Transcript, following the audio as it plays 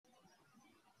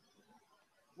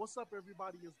What's up,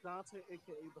 everybody? It's Dante,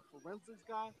 aka the Forensics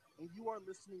Guy, and you are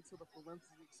listening to the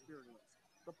Forensics Experience,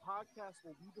 the podcast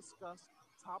where we discuss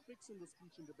topics in the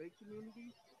speech and debate community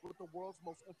with the world's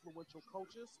most influential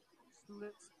coaches,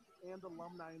 students, and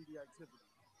alumni in the activity.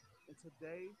 And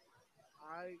today,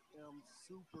 I am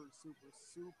super.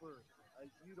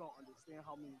 You don't understand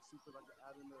how many supers I can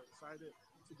add in there. Excited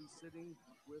to be sitting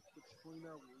with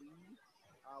Katrina Lee,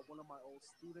 one of my old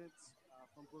students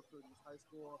from Brookfield East High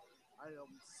School. I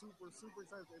am super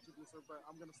excited to introduce her, but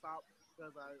I'm going to stop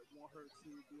because I want her to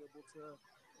be able to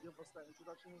give us that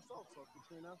introduction herself. So,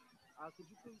 Katrina, could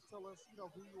you please tell us,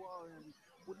 who you are and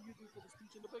what do you do for the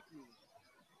speech and debate community?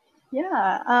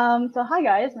 Yeah. So hi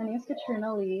guys, my name is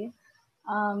Katrina Lee.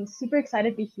 Super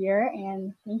excited to be here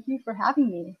and thank you for having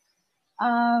me.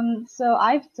 So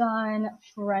I've done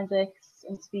forensics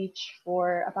and speech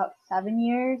for about 7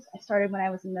 years. I started when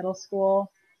I was in middle school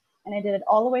and I did it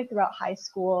all the way throughout high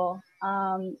school.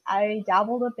 I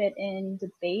dabbled a bit in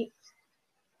debate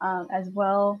as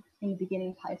well in the beginning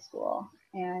of high school.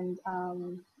 And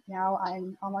now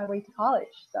I'm on my way to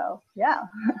college. So yeah.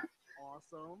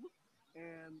 Awesome.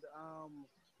 And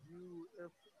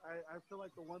if I feel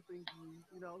like the one thing you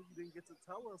didn't get to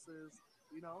tell us is,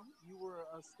 you were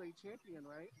a state champion,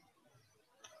 right?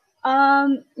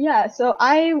 Yeah, so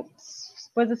I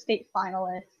was a state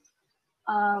finalist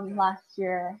Okay. last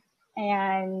year,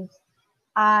 and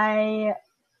I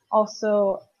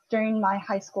also, during my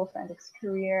high school forensics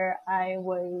career, I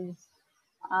was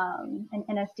an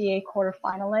NSDA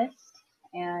quarterfinalist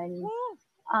and Woo!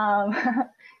 um,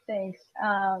 thanks,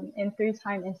 and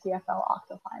three-time NCFL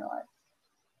octo finalist.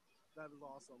 That is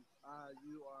awesome.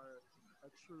 You are a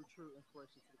true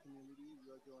inspiration to the community.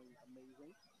 You are doing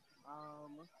amazing.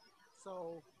 Um,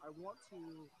 so I want to,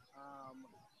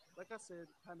 like I said,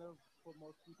 kind of for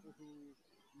most people who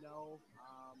know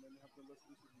and have been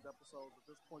listening to these episodes, at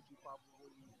this point, you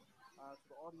probably, to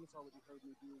the audience, already heard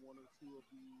me do one or two of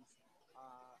these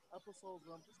episodes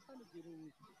where I'm just kind of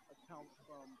getting accounts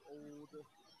from old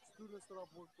students that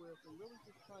I've worked with and really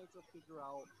just trying to figure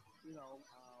out, you know,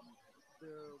 um,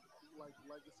 their like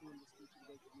legacy in the speech and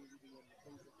debate community and the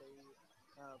things that they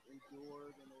have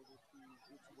endured and able to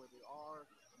get to where they are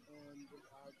and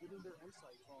getting their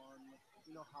insights on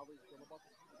how they feel about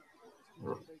the speech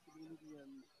and debate community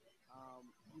and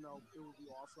it would be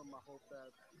awesome. I hope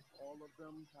that all of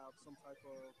them have some type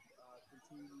of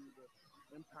continued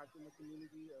impact in the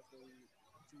community as they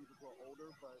continue to grow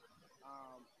older. But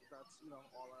that's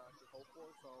all I could hope for.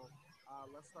 So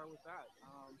let's start with that.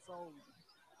 So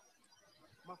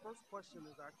my first question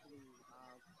is actually,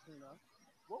 Katrina,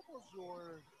 what was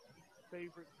your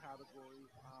favorite category?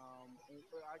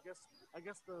 I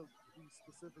guess to be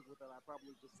specific with that, I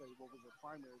probably just say what was your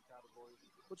primary category.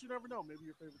 But you never know. Maybe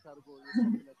your favorite category is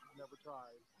something that you've never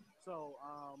tried. So,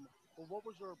 but what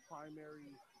was your primary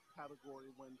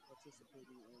category when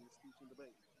participating in speech and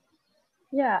debate?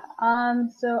 Yeah,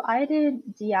 so I did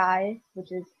DI,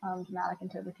 which is dramatic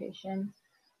interpretation.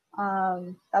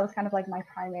 That was kind of like my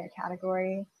primary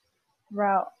category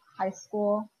throughout high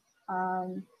school.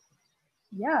 Um,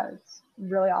 yeah, it's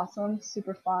really awesome,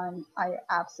 super fun. I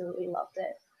absolutely loved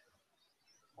it.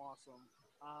 Awesome.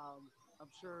 I'm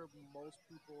sure most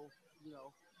people,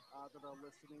 that are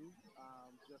listening,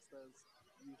 just as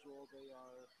usual, they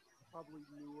are probably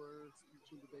newer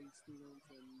speech and debate students,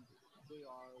 and they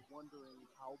are wondering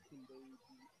how can they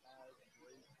be as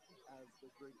great as the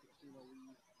great Katrina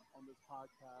Lee on this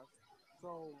podcast.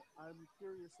 So I'm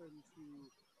curious into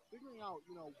figuring out,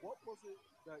 what was it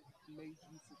that made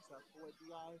you successful at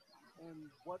DI,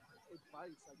 and what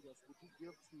advice, I guess, would you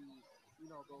give to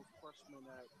those freshmen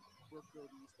at Brookfield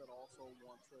East that also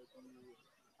want to do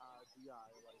DI?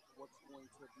 Like, what's going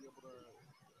to be able to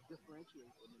differentiate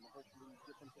them and hopefully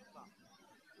get them to the top?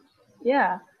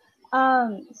 Yeah.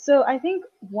 So I think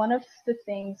one of the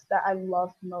things that I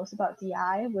loved most about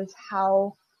DI was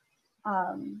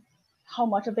um, how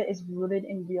much of it is rooted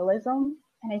in realism,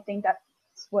 and I think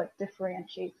that's what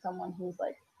differentiates someone who's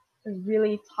like a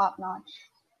really top-notch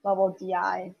level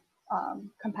DI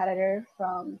competitor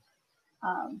from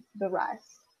the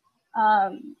rest.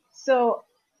 So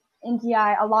in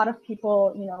DI, a lot of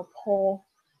people, pull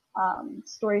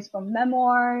stories from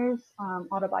memoirs,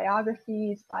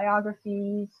 autobiographies,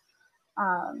 biographies,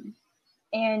 um,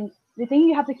 and the thing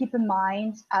you have to keep in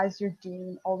mind as you're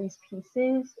doing all these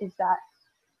pieces is that,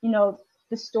 you know,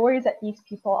 the stories that these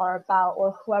people are about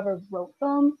or whoever wrote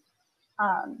them,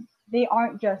 they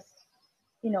aren't just,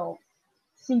 you know,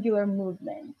 singular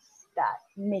movements that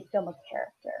make them a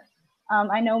character.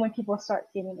 I know when people start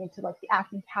getting into like the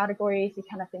acting categories, they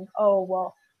kind of think, oh,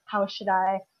 well, how should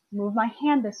I move my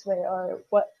hand this way or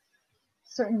what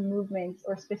certain movements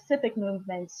or specific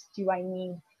movements do I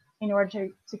need in order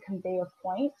to convey a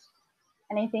point.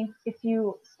 And I think if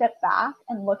you step back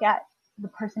and look at the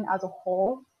person as a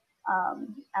whole,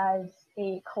 as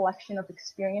a collection of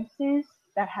experiences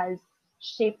that has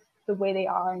shaped the way they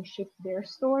are and shaped their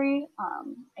story,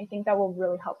 I think that will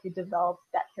really help you develop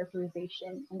that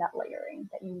characterization and that layering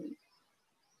that you need.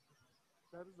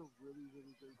 That is a really,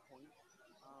 really great point.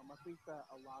 I think that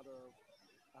a lot of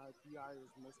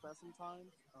DIers miss that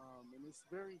sometimes, and it's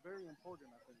very, very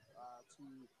important. I think to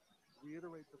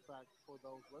reiterate the fact for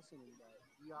those listening that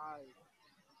DI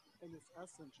in its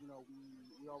essence,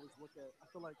 we always look at. I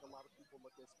feel like a lot of people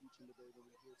look at speech and debate, and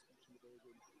we hear speech and debate,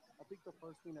 and I think the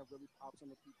first thing that really pops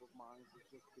into people's minds is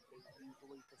just debate.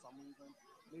 Usually, for some reason,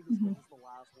 maybe it's Mm-hmm. because it's the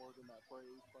last word in that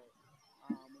phrase, but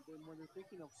and then when they're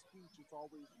thinking of speech, it's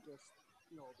always just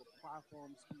the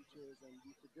platform speeches, and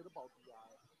we forget about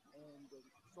DI. And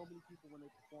so many people, when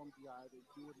they perform DI, they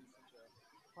do it in such a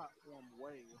platform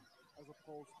way, as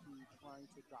opposed to trying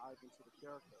to dive into the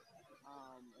character.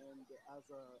 And as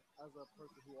a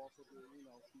person who also did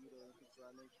theater and things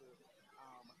of that nature,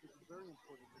 I think it's very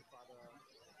important to try to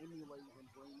emulate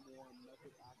and bring more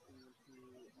method acting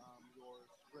into your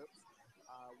scripts.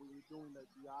 When you're doing that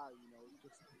DI, it's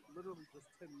just literally just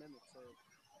 10 minutes of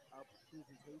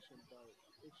presentation, but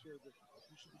it should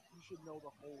you should know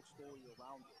the whole story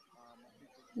around it. I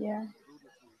think as you Yeah.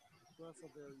 alluded to, so that's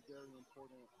a very, very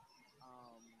important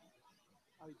um,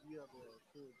 idea there,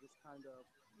 to just kind of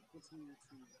continue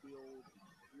to build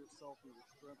yourself and your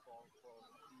strength off of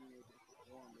being able to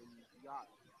perform in DI.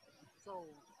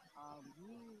 So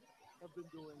you have been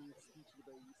doing speech and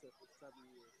debate, you said, for 7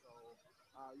 years. So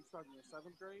you started in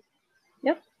seventh grade,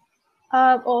 Yep.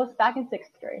 Well, it's back in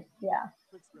sixth grade. Yeah.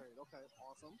 sixth grade. Okay,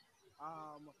 awesome.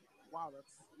 Um, wow,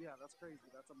 that's crazy.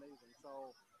 That's amazing.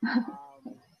 So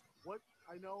what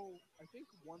I know, I think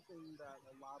one thing that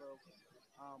a lot of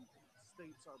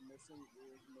states are missing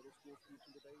is middle school speech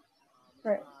and debate. It's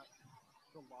Right. not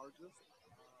the largest.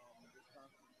 It's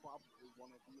not probably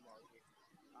one of the largest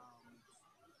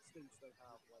states that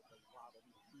have like a lot of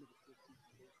middle school speech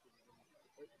and debate students,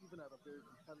 and even at a very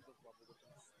competitive level, which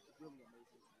is really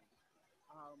amazing to me.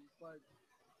 But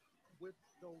with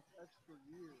those extra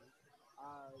years,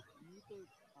 do you think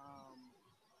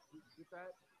did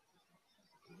that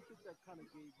do you think that kind of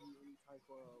gave you any type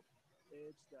of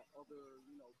edge that other,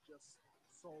 just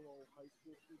solo high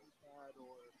school students had,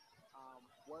 or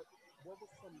what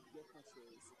was some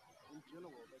differences in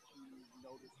general that you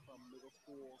noticed from middle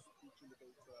school speech and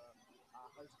debate to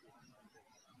high school speech and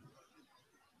debate?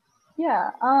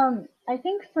 Yeah. I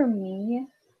think for me,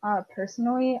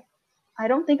 personally, I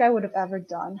don't think I would have ever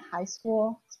done high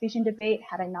school speech and debate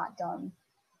had I not done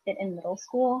it in middle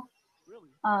school.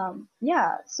 Really? Okay.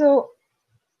 Yeah. So,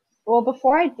 well,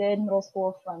 before I did middle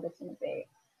school forensics and debate,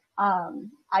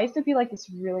 I used to be like this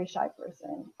really shy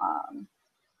person.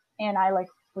 And I like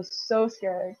was so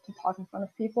scared to talk in front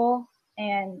of people.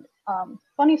 And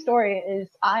funny story is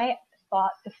I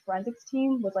thought the forensics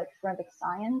team was like forensic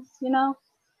science.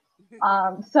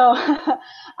 So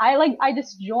I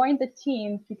just joined the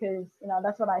team because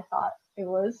that's what I thought it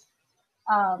was.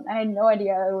 I had no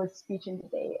idea it was speech and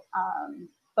debate.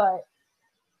 But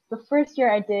the first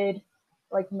year I did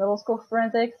like middle school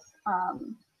forensics,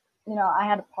 I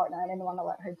had a partner. I didn't want to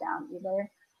let her down either.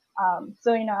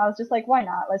 So I was just like, why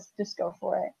not? Let's just go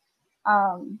for it.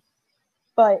 Um,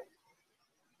 but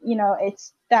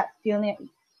it's that feeling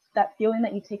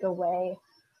that you take away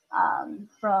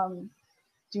from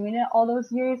doing it all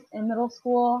those years in middle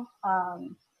school.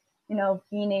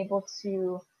 Being able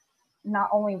to not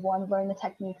only one learn the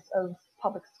techniques of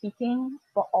public speaking,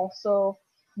 but also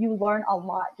you learn a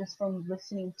lot just from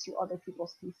listening to other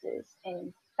people's pieces,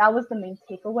 and that was the main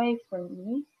takeaway for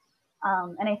me.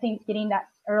 And I think getting that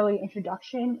early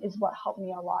introduction is what helped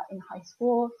me a lot in high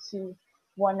school to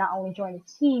one not only join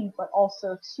a team but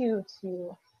also two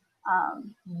to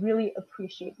really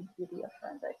appreciate the beauty of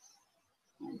forensics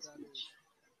and That is speech.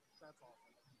 that's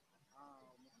awesome.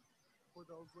 Um, for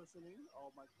those listening,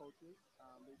 all my coaches,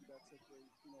 maybe that's a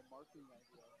great, marketing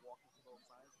idea. Walk into those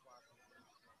science classes and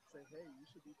say, "Hey, you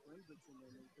should do forensics," and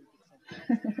then they think it's something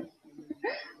else, and then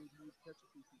maybe you catch a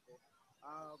few people.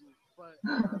 But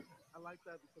I like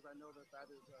that because I know that that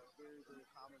is a very, very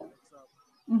common mix-up.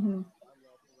 Hmm. I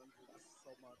love forensics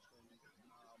so much, and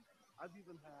I've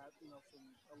even had,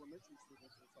 some elementary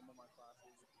students in some of my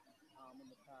classes in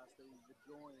the past. They would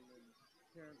join, and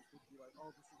parents would be like,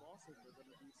 "Oh, this is awesome. They're going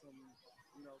to do some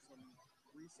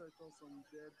research on some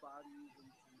dead bodies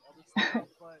and some other stuff."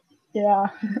 But Yeah.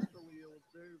 initially, it was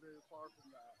very, very far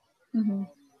from that. Hmm.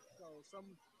 So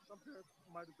some parents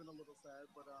might have been a little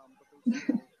sad, but they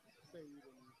still stayed,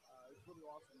 and it's really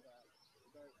awesome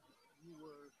that you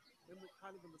were in the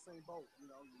kind of in the same boat. You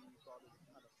know, you thought it was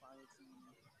kind of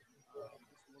sciencey, just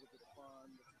a little bit of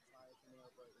fun with some science in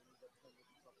there, but it ended up turning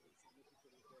into something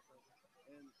significantly different.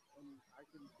 And I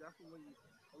can definitely,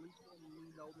 at least from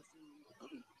me noticing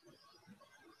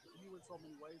you in so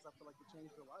many ways, I feel like it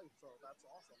changed your life. So that's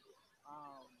awesome.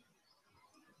 Um,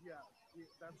 yeah,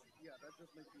 yeah, that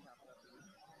just makes me happy. That's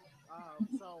amazing.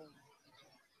 So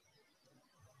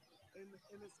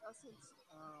in its essence,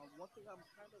 one thing I'm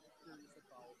kind of curious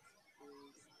about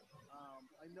is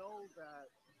I know that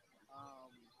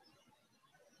um,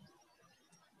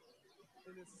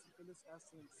 in its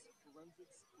essence,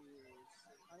 forensics is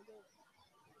kind of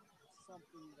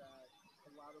something that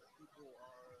a lot of people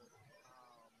are,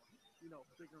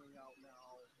 figuring out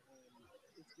now, and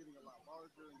it's getting a lot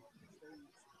larger in different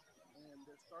states, and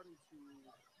they're starting to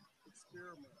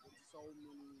experiment with so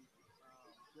many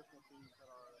different things that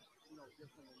are,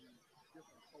 different in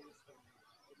different coasts and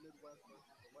the Midwest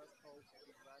versus the West Coast and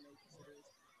things of that nature. So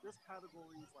there's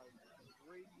categories like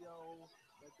radio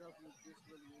that doesn't exist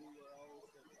really anywhere else,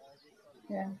 and all this type of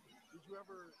Yeah. stuff. Did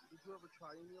you ever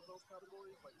try any of those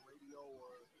categories like radio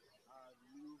or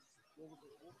news? What was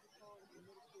it? What was it called in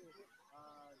middle school?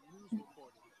 News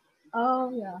reporting. Did you try Oh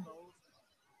any yeah. of those?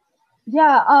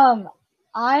 Yeah.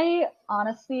 I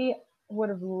honestly would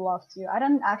have loved to. I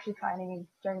didn't actually try any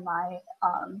during my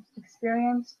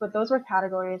experience, but those were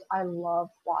categories I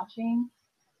loved watching.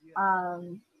 Yeah,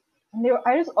 Um, and they were,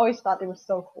 I just always thought they were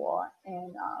so cool,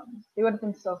 and they would have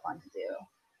been so fun to do.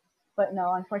 But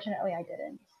no, unfortunately, I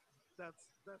didn't. that's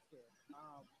fair.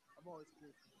 I'm always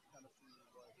curious to just kind of see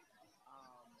what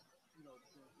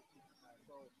experiences people had.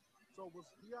 So was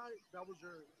DI that was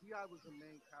your DI was your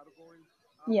main category?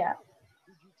 Yeah.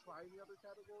 Did you try any other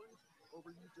categories, or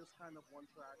were you just kind of one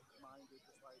track minded,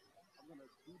 just like I'm gonna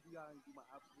do DI and do my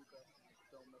absolute best and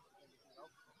don't mess with anything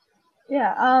else?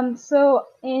 Yeah. So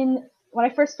in when I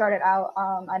first started out,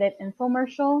 I did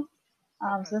infomercial. So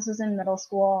Okay, this was in middle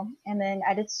school, and then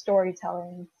I did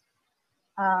storytelling.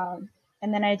 okay, Um,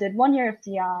 and then I did 1 year of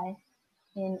DI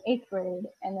in eighth grade,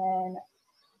 and then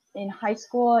in high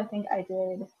school, I think I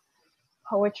did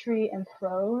poetry and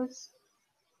prose,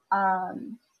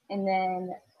 um, and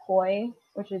then POI,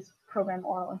 which is program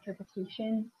oral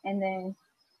interpretation, and then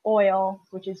OIL,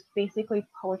 which is basically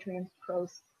poetry and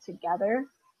prose together,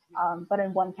 yeah. but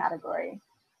in one category.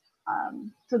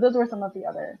 So those were some of the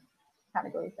other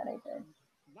categories that I did.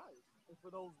 Nice. And for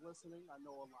those listening, I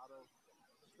know a lot of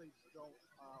states don't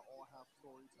all have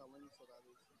storytelling, so that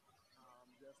is,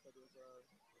 yes, that is a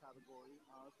category.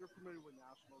 If you're familiar with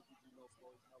nationals, you do know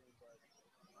storytelling, but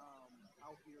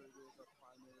out here it is a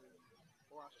primary,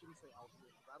 or I shouldn't say out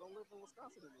here because I don't live in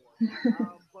Wisconsin anymore.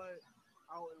 But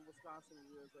out in Wisconsin,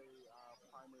 it is a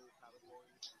primary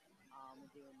category. And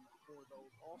then for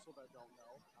those also that don't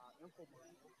know,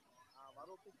 infomercial. I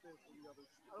don't think there's any other.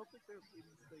 I don't think there's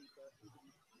any state that even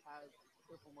has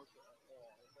infomercial at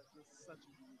all. That's just such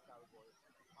a unique category.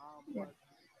 Yeah. But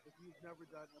if you've never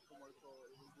done infomercial,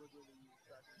 it is literally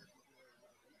exactly what you're hearing.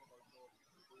 Like infomercial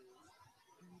is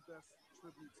the best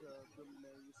tribute to Billy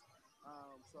Mays.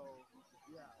 So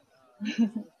yeah,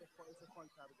 it's a fun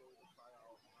category to try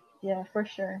out. Yeah, for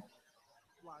sure.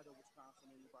 Fly to Wisconsin.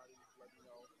 Anybody, let me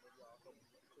know. Maybe I'll help you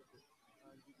with the ticket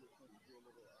and give you a chance to do a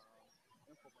little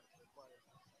infomercial. But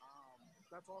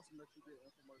that's awesome that you did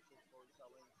infomercial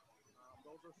storytelling.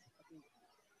 Those are, I think,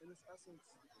 in its essence,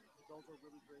 those are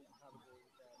really great categories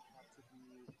that have to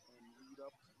do and lead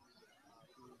up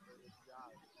to being great at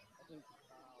DI. I think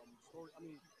story. I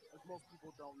mean, as most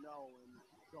people don't know and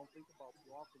don't think about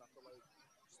too often, I feel like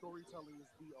storytelling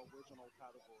is the original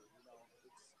category. You know,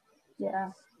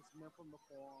 Yeah. it's meant from the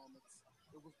forum.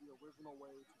 It was the original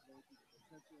way to gain people's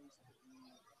attentions, to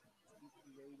be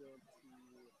creative, to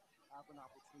have an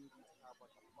opportunity to have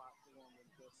like a platform and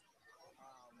just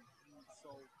be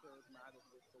so charismatic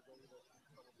with the way that you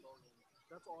tell a story. And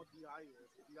that's all DI is.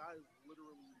 DI is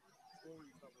literally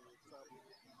storytelling, except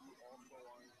you also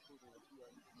are including a few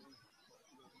extra things like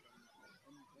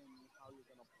characters and how you're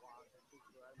gonna block and things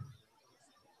of that nature.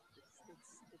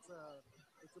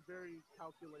 It's a very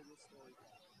calculated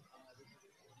storytelling, which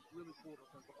is really cool to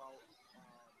think about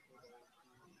for those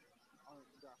who aren't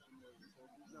that familiar. So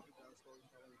if you've never done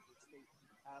storytelling, if your state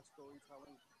has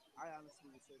storytelling, I honestly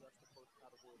would say that's the first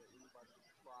category that anybody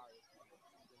should try if it's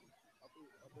even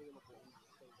available in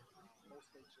your state. Most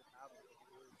states should have it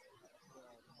because it is the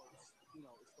first,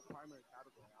 it's the primary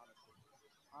category, honestly.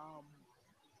 Um,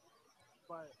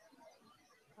 but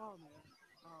oh man,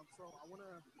 so I want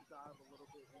to dive a little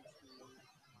bit into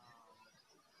um,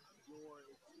 your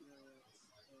experience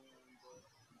and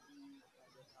you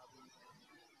kind of having the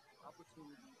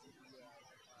opportunity to be at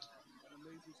an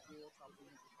amazing school, top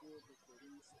 300 school, Brookfield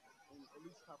East, and at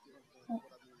least top 300 is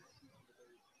what I mean, speech and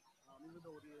debate. Even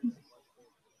though it is like the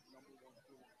number one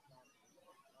school in Wisconsin,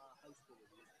 high school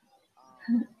at least.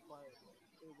 But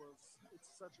it's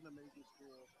such an amazing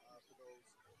school for those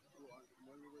who aren't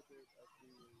familiar with it. As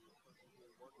being a person who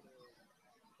worked there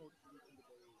and coached speech and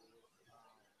debate,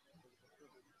 it was a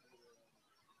privilege to be there,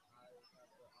 and I had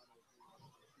the honor of being one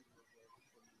of the seniors there with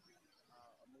some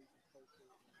amazing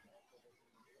coaches, and also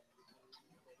working with some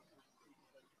amazing coaches and students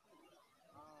that you see.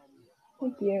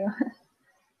 Thank But you.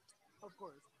 of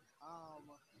course, um,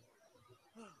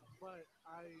 but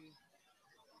I'm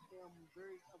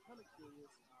kind of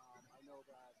curious. I know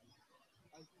that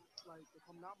I like, if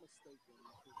I'm not mistaken,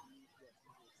 because yes,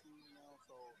 because you're a senior now.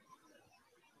 So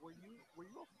were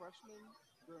you a freshman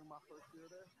during my first year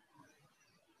there?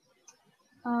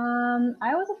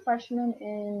 I was a freshman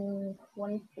in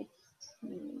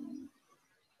 2016.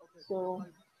 Okay, so So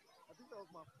I think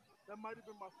that might have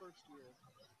been my first year.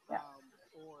 yeah,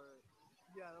 Or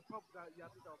yeah, yeah, I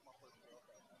think that was my first year.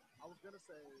 Okay, I was gonna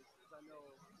say because I know,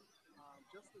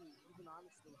 just in even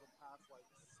honestly the past like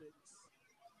 6,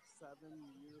 7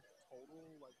 years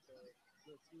total, like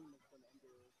the team has been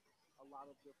under a lot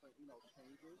of different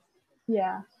changes and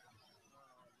yeah. changes.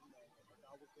 Like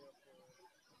I was there for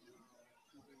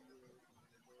 2 3 years,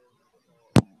 and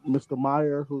then Mr.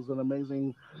 Meyer, who's an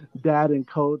amazing dad and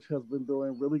coach, has been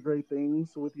doing really great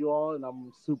things with you all, and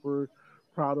I'm super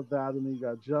proud of that. And then you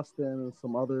got Justin and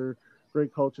some other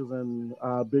great coaches, and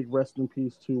big rest in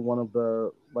peace to one of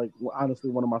the, like, honestly,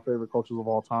 one of my favorite coaches of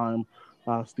all time,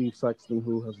 Steve Sexton,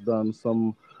 who has done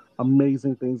some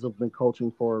amazing things. Have been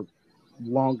coaching for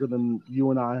longer than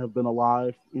you and I have been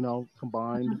alive,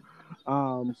 combined.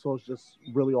 So it's just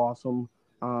really awesome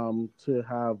to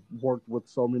have worked with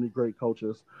so many great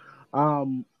coaches.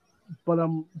 Um, but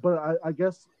I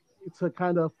guess to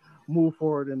kind of move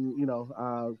forward, and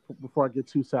before I get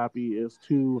too sappy, is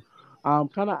to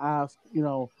kind of ask,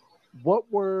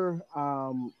 what were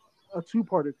a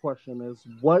two-parted question is,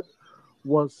 what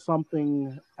was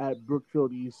something at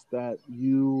Brookfield East that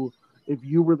you, if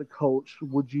you were the coach,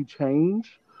 would you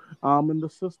change in the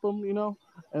system, and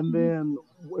Mhm. then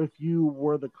if you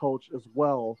were the coach as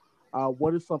well,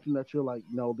 what is something that you're like,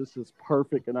 no, this is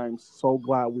perfect, and I'm so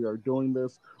glad we are doing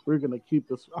this. We're going to keep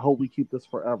this. I hope we keep this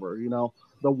forever.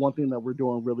 The one thing that we're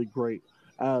doing really great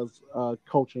as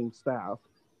coaching staff.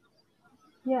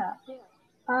 Yeah.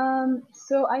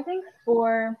 So I think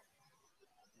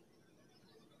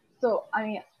I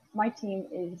mean, my team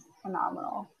is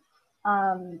phenomenal.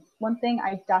 One thing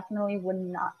I definitely would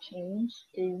not change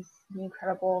is the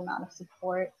incredible amount of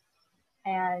support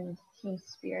and team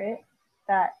spirit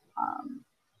that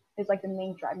is like the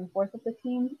main driving force of the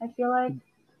team. I feel like.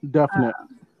 Definite.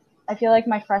 Um, I feel like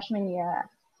my freshman year,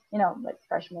 like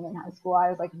freshman in high school, I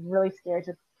was like really scared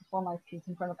to perform my piece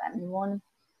in front of anyone.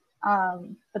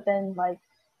 But then like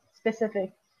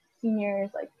specific seniors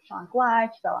like Sean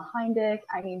Black, Bella Heindick,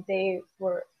 I mean, they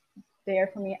were there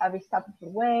for me every step of the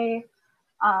way.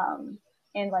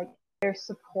 And like their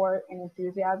support and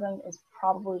enthusiasm is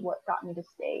probably what got me to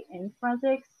stay in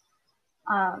forensics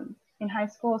in high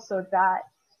school. So that,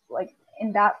 like,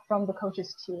 in that from the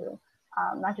coaches too,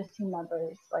 not just team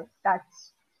members, like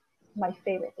that's my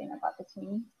favorite thing about the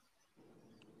team.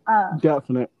 Um,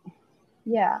 Definite.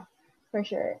 yeah, for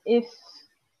sure. If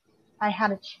I had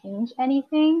to change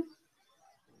anything,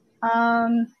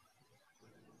 um,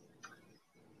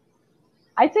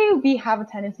 I'd say we have a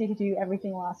tendency to do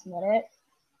everything last minute.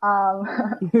 Um,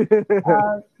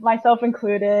 myself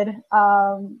included.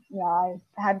 Yeah, I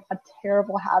had a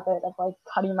terrible habit of like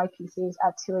cutting my pieces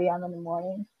at 2 a.m. in the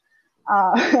morning.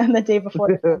 And the day before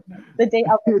the day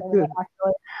of the tournament,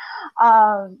 actually.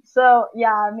 So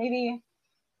yeah, maybe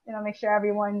make sure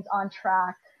everyone's on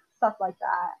track, stuff like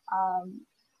that.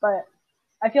 But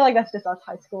I feel like that's just us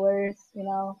high schoolers,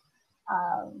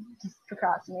 just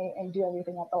procrastinate and do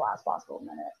everything at the last possible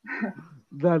minute.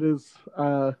 That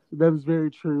is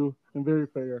very true and very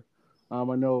fair. I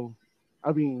know.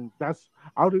 I mean, I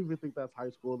don't even think that's high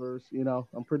schoolers.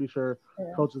 I'm pretty sure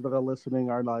Yeah, coaches that are listening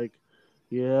are like,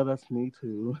 yeah, that's me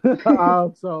too.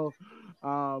 So,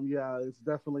 yeah, it's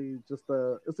definitely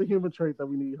it's a human trait that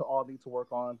we all need to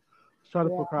work on. Just try to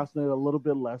yeah. procrastinate a little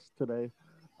bit less today.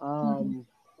 Mm-hmm. Um,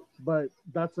 but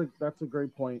that's a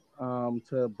great point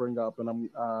to bring up, and I'm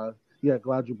yeah,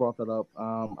 glad you brought that up.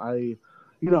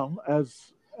 As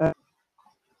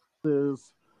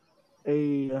is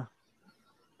a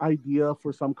idea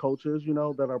for some coaches,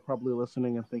 that are probably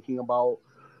listening and thinking about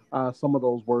some of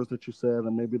those words that you said,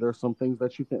 and maybe there's some things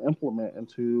that you can implement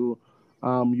into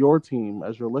your team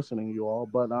as you're listening, you all.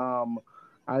 But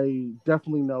I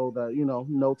definitely know that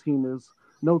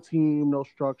no team, no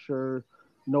structure,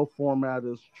 no format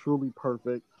is truly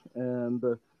perfect, and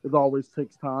it always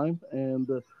takes time. And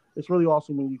it's really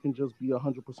awesome when you can just be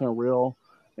 100% real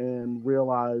and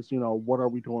realize, what are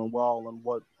we doing well and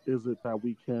what is it that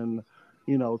we can,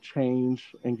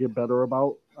 change and get better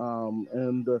about.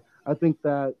 And I think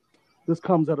that this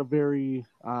comes at a very,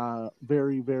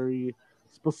 very, very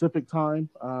specific time,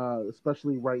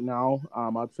 especially right now.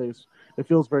 I'd say it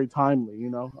feels very timely,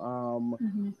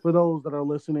 Hmm. For those that are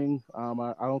listening,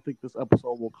 I don't think this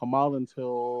episode will come out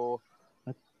until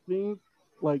I think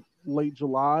like late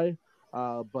July.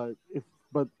 But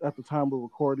at the time we're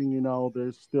recording,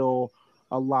 there's still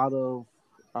a lot of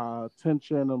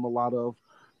tension and a lot of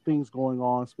things going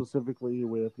on, specifically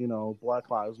with Black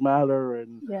Lives Matter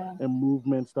Yeah. and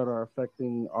movements that are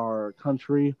affecting our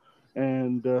country.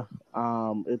 And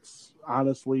it's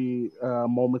honestly a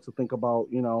moment to think about.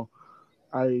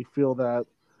 I feel that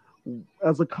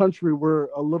as a country, we're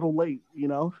a little late.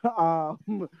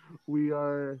 We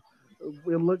are.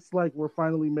 It looks like we're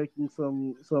finally making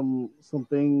some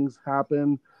things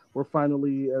happen. We're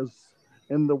finally, as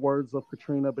in the words of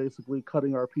Katrina, basically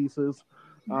cutting our pieces,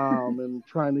 and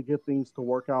trying to get things to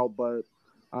work out. But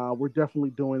we're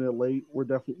definitely doing it late. We're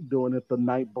definitely doing it the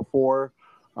night before,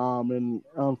 and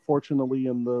unfortunately,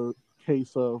 in the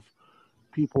case of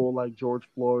people like George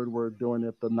Floyd were doing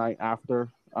it the night after,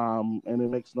 and it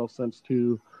makes no sense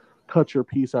to cut your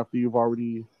piece after you've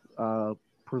already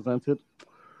presented.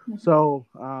 So,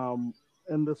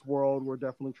 in this world, we're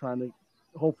definitely trying to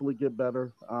hopefully get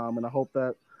better, and I hope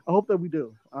that we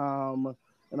do, and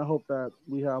I hope that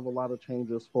we have a lot of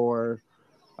changes for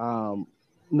um,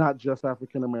 not just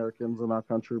African Americans in our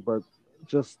country, but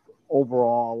just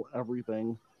overall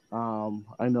everything.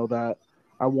 I know that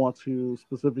I want to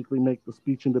specifically make the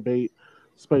speech and debate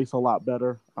space a lot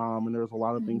better, and there's a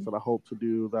lot of things Hmm. that I hope to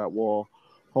do that will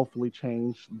hopefully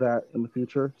change that in the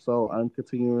future. So I'm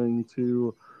continuing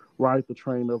to ride the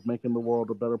train of making the world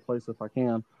a better place if I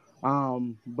can.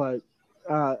 But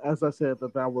as I said,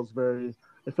 that was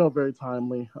it felt very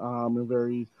timely, and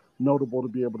very notable to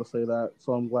be able to say that.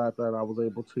 So I'm glad that I was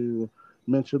able to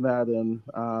mention that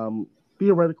and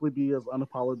theoretically be as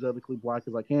unapologetically black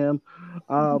as I can.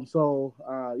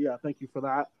 Yeah, thank you for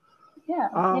that. Yeah,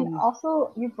 and Um,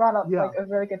 also you brought up like yeah. a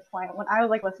really good point when I was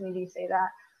like listening to you say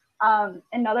that.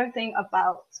 Another thing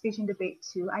about speech and debate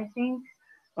too, I think,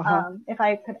 Uh huh. if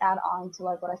I could add on to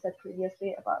like what I said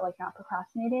previously about like not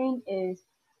procrastinating is,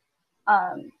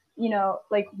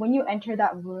 like when you enter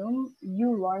that room,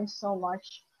 you learn so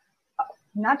much,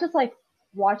 not just like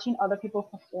watching other people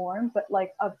perform, but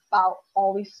like about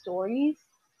all these stories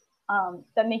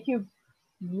that make you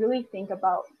really think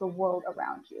about the world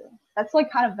around you. That's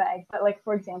like kind of vague, but like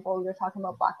for example, we were talking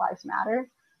about Black Lives Matter.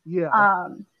 Yeah.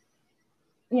 Um,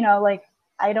 like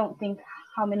I don't think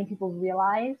how many people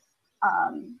realize,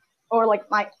 um, or like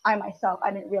I myself,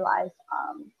 I didn't realize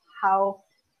how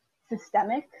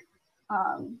systemic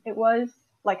it was,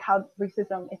 like how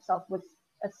racism itself was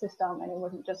a system and it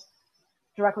wasn't just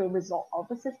directly a result of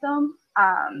the system.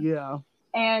 Yeah.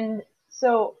 And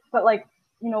so, but like,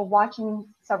 watching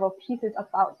several pieces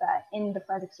about that in the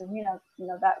forensics arena,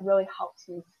 that really helped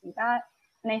me see that.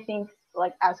 And I think,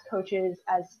 like, as coaches,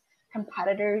 as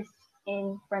competitors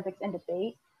in forensics and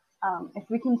debate, if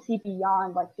we can see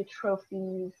beyond like the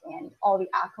trophies and all the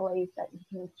accolades that you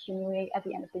can accumulate at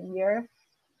the end of the year,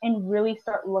 and really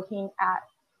start looking at,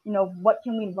 what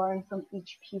can we learn from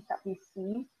each piece that we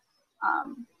see,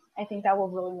 I think that will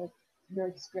really make your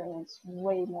experience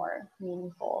way more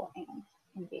meaningful and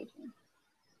engaging.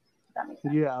 If that makes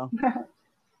Yeah. sense.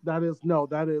 That is no.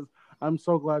 That is. I'm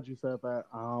so glad you said that.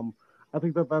 I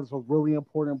think that that's a really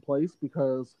important place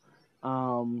because,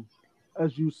 um,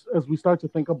 as we start to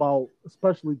think about,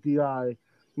 especially DI,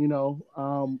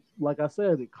 like I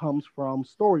said, it comes from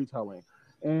storytelling,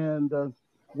 and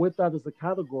with that as a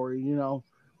category,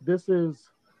 this is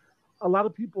a lot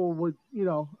of people would,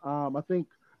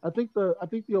 I think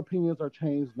the opinions are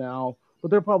changed now,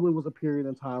 but there probably was a period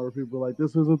in time where people were like,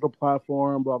 this isn't the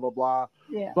platform, blah blah blah.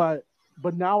 Yeah.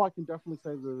 But now I can definitely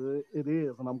say that it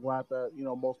is, and I'm glad that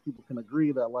most people can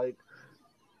agree that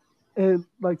and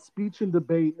like speech and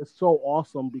debate is so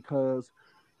awesome because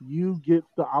you get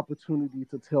the opportunity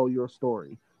to tell your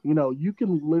story. You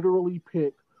can literally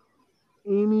pick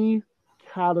any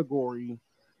category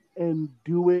and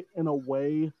do it in a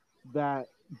way that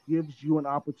gives you an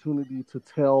opportunity to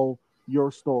tell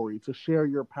your story, to share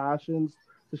your passions,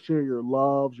 to share your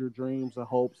loves, your dreams and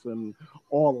hopes and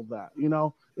all of that.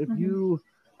 If Hmm. you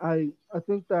I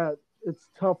think that it's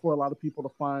tough for a lot of people to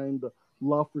find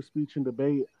love for speech and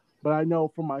debate, but I know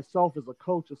for myself as a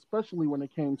coach, especially when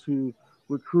it came to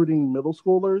recruiting middle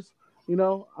schoolers,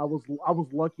 I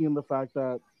was lucky in the fact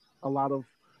that a lot of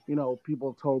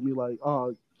people have told me like,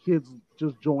 oh, kids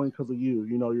just join because of you.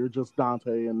 You're just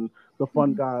Dante and the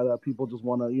fun Hmm. guy that people just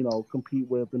want to compete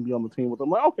with and be on the team with. I'm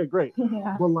like, okay, great,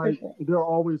 Yeah, but for like sure. there are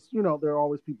always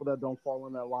people that don't fall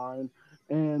in that line,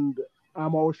 and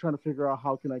I'm always trying to figure out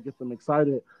how can I get them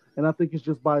excited, and I think it's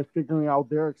just by figuring out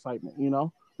their excitement.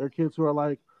 There are kids who are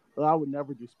like, well, I would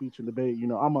never do speech and debate.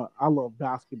 I love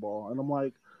basketball, and I'm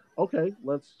like, okay,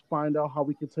 let's find out how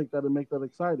we can take that and make that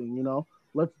exciting.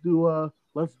 Let's do a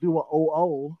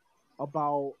OO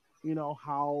about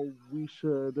how we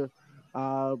should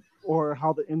or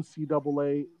how the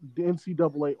NCAA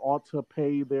ought to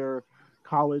pay their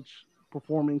college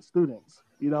performing students.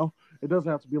 It doesn't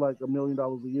have to be like $1 million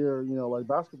a year, like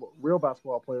real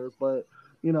basketball players, but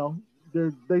you know,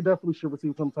 they definitely should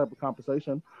receive some type of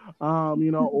compensation.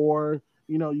 Or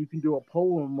you can do a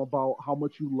poem about how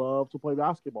much you love to play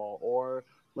basketball, or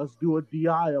let's do a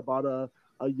DI about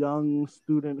a young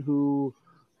student who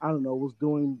I don't know was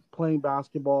doing playing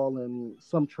basketball and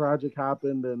some tragic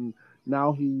happened and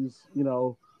now he's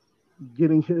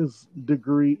getting his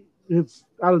degree. It's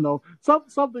I don't know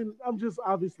something. I'm just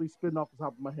obviously spitting off the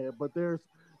top of my head, but there's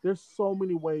so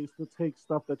many ways to take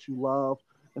stuff that you love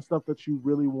and stuff that you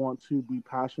really want to be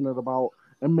passionate about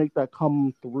and make that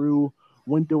come through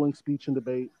when doing speech and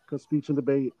debate. Because speech and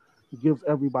debate gives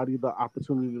everybody the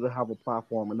opportunity to have a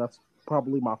platform, and that's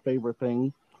probably my favorite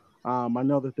thing. I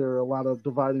know that there are a lot of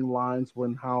dividing lines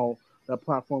when how that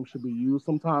platform should be used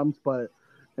sometimes, but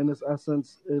in its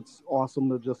essence, it's awesome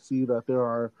to just see that there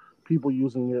are people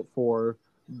using it for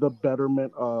the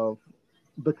betterment of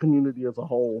the community as a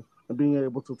whole and being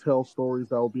able to tell stories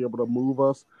that will be able to move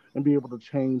us and be able to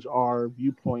change our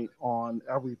viewpoint on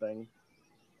everything.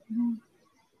 Hmm.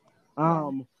 Yeah.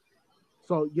 Um,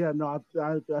 so yeah, no,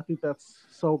 I think that's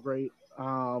so great.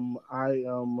 I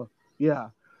am, yeah.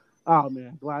 Oh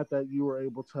man, glad that you were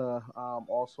able to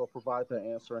also provide that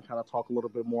answer and kind of talk a little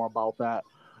bit more about that.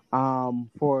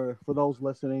 For those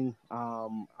listening,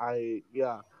 I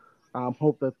yeah,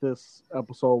 hope that this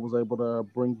episode was able to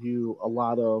bring you a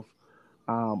lot of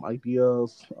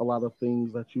ideas, a lot of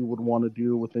things that you would want to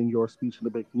do within your speech and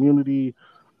debate community.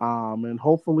 And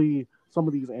hopefully, some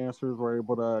of these answers were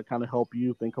able to kind of help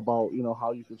you think about,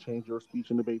 how you can change your speech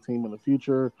and debate team in the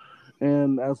future.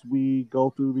 And as we go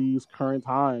through these current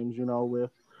times, with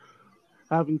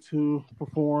having to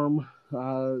perform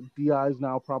DIs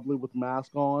now, probably with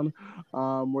mask on,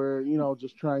 we're,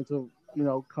 just trying to,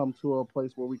 come to a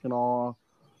place where we can all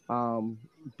um,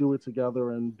 do it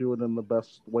together and do it in the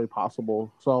best way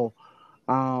possible. So,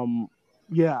 um,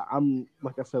 yeah, I'm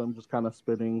like I said, I'm just kind of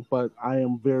spitting, but I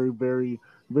am very, very,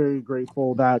 very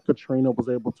grateful that Katrina was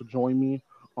able to join me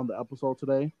on the episode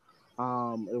today.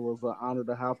 It was an honor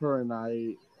to have her, and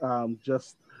I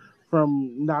just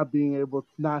from not being able,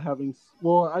 not having,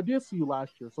 well, I did see you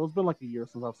last year, so it's been like a year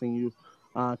since I've seen you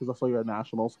because I saw you at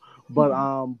nationals. Hmm.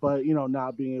 But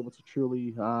not being able to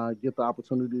truly get the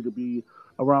opportunity to be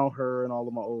around her and all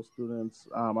of my old students,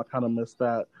 I kind of miss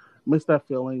that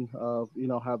feeling of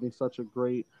having such a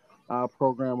great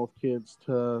program of kids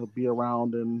to be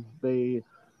around, and they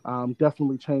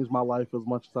definitely changed my life as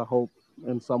much as I hope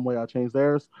in some way I changed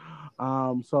theirs.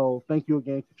 So thank you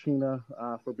again, Katrina,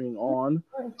 for being on,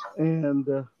 and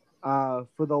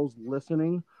for those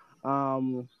listening.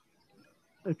 Um,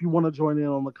 if you want to join in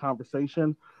on the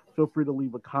conversation, feel free to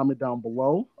leave a comment down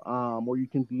below, or you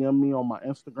can DM me on my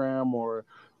Instagram or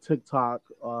TikTok,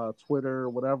 Twitter,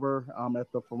 whatever.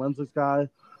 At the Forensics Guy.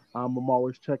 I'm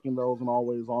always checking those and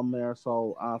always on there.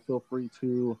 So feel free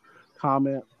to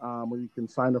comment, or you can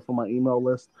sign up for my email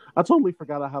list. I totally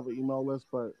forgot I have an email list,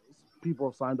 but people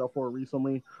have signed up for it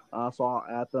recently, so I'll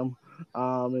add them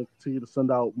and continue to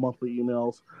send out monthly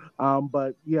emails.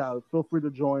 But yeah, feel free to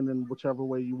join in whichever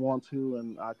way you want to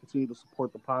and continue to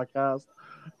support the podcast.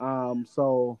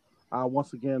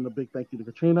 Once again, a big thank you to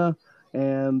Katrina.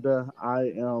 And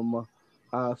I am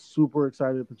super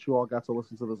excited that you all got to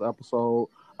listen to this episode.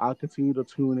 I'll continue to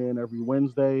tune in every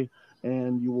Wednesday,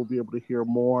 and you will be able to hear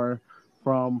more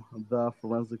from the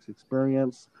forensics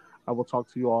experience. I will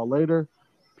talk to you all later.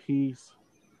 Peace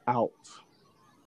out.